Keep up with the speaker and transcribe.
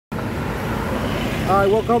Hi,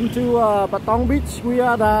 welcome to Patong Beach. We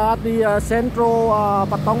are at the central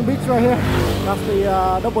Patong Beach right here. That's the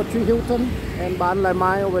Double Tree Hilton and Ban Lai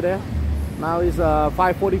Mai over there. Now it's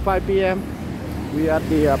 5:45 p.m. We are at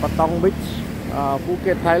the Patong Beach,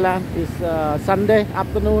 Phuket, Thailand. It's Sunday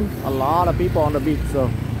afternoon. A lot of people on the beach. So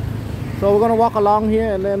we're gonna walk along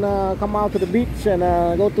here and then come out to the beach and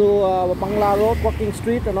go to Bangla Road, Walking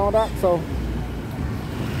Street and all that. So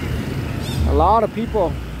a lot of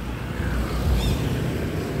people.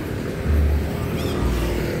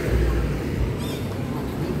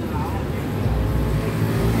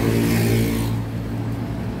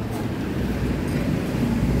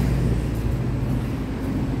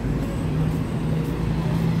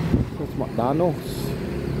 That's McDonald's.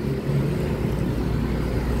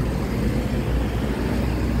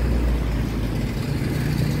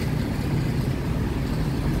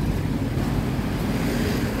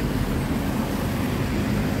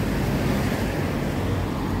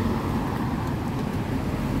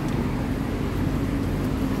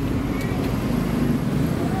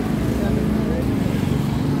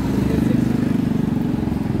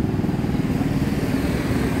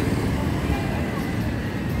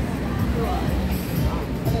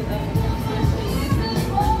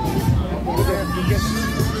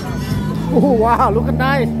 Oh wow, look at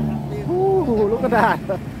that! Ooh, look at that!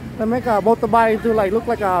 They make a motorbike to look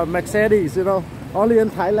like a Mercedes, you know. Only in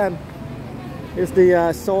Thailand. It's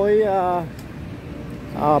the soy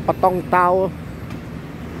Patong Tower.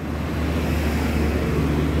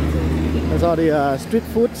 That's all the street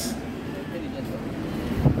foods.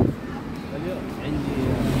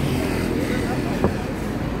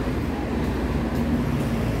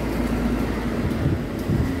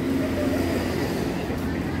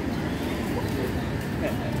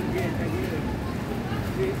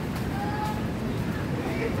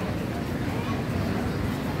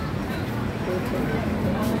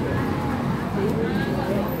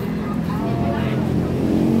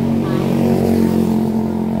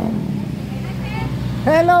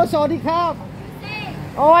 Hello, Saudi Cup.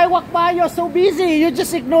 Oh, I walked by. You're so busy. You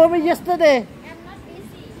just ignored me yesterday. I'm not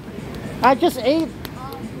busy. I just ate.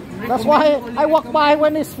 That's why I walk by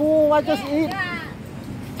when it's full. I just eat.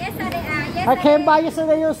 Yesterday. I came by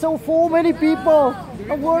yesterday. You're so full. Many people.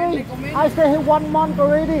 Don't worry. I stay here 1 month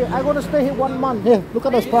already. I'm gonna stay here 1 month. Here, look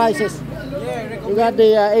at those prices. You got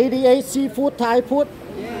the 88 seafood, Thai food.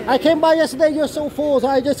 I came by yesterday. You're so full, so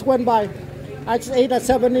I just went by. I just ate at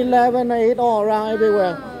 7-Eleven. I ate all around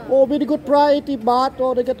everywhere. Oh, very good price, 80 baht.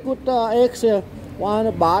 Oh, they get good eggs here.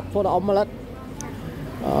 100 baht for the omelette.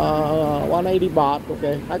 180 baht.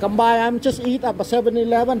 Okay. I come by. I'm just eat at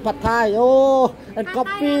 7-Eleven. Pad Thai. Oh, and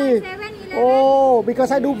coffee. Oh,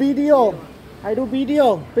 because I do video. I do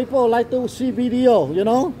video. People like to see video. You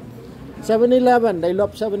know. 7-Eleven. They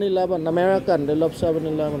love 7-Eleven. American. They love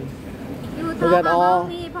 7-Eleven. You talk about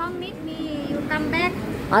me. Promise me. You come back.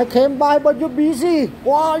 I came by, but you're busy.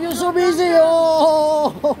 Wow, you're so busy.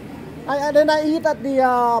 Oh, then I eat at the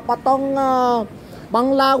Patong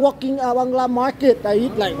Bangla Bangla market. I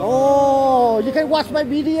eat oh, you can watch my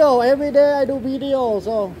video every day. I do video,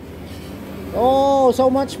 so so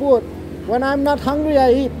much food. When I'm not hungry,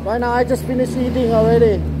 I eat. Right now, I just finished eating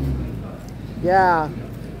already. Yeah,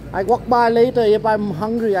 I walk by later. If I'm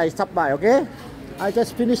hungry, I stop by. Okay, I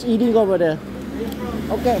just finished eating over there.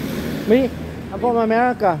 Okay, me. I'm from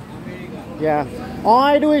America. Yeah. All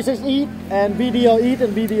I do is just eat and video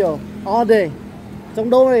all day. So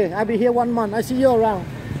don't worry, I'll be here 1 month. I see you around.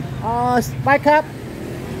 Bye, Cap.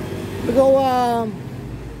 We go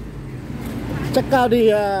check out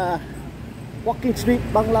the Walking Street,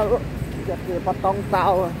 Bangla Road. Got the Patong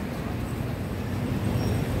Tower.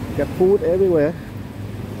 Got food everywhere.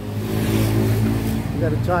 You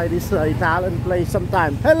gotta try this Italian place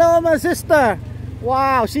sometime. Hello, my sister.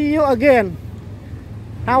 Wow, see you again.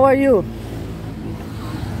 How are you?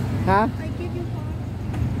 Huh? I give you call.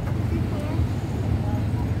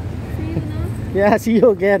 See you now. Yeah, see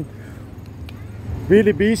you again.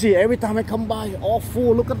 Really busy. Every time I come by, all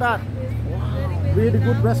full. Look at that. Wow, really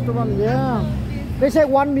good restaurant. Yeah. They say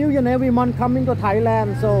 1 million every month coming to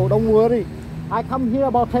Thailand, so don't worry. I come here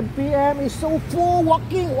about 10 p.m. It's so full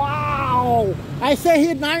walking. Wow. I stay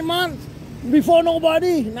here 9 months. Before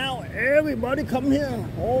nobody. Now everybody come here.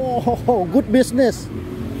 Oh, good business.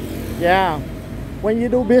 Yeah, when you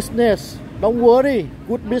do business, don't worry,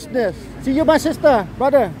 good business. See you, my sister,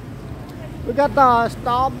 brother. We got the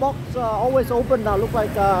Starbucks always open now. Look like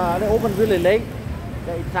they open really late.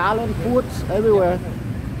 The Italian foods everywhere.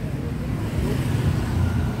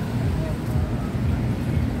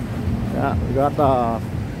 Yeah, we got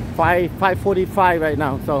 5:45 right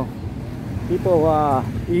now, so people are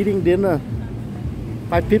eating dinner.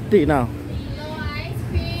 5.50 now.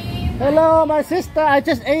 Hello, my sister. I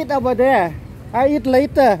just ate over there. I eat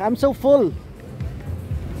later. I'm so full.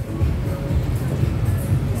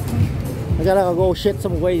 I gotta go shit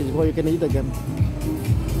some ways before you can eat again.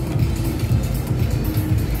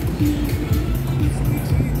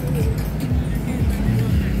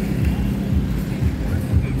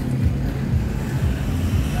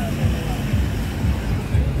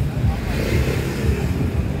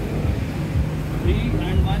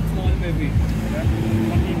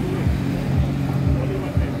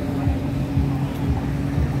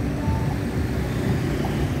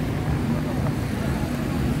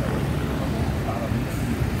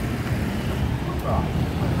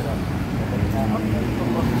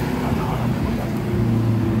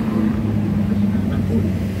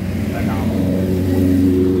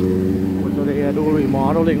 So they are doing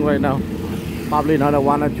remodeling right now. Probably another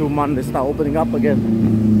 1 or 2 months they start opening up again.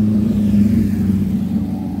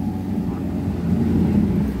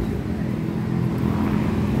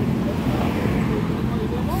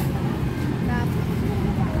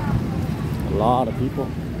 A lot of people.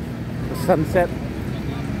 The sunset.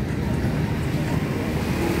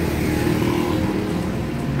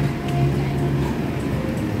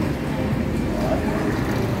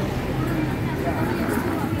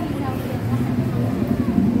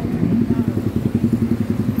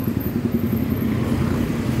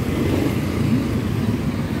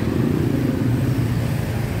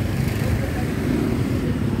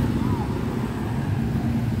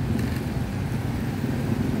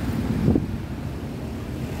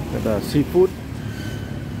 The seafood.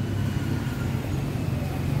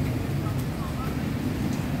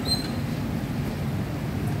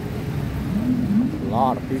 A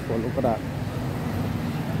lot of people, look at that.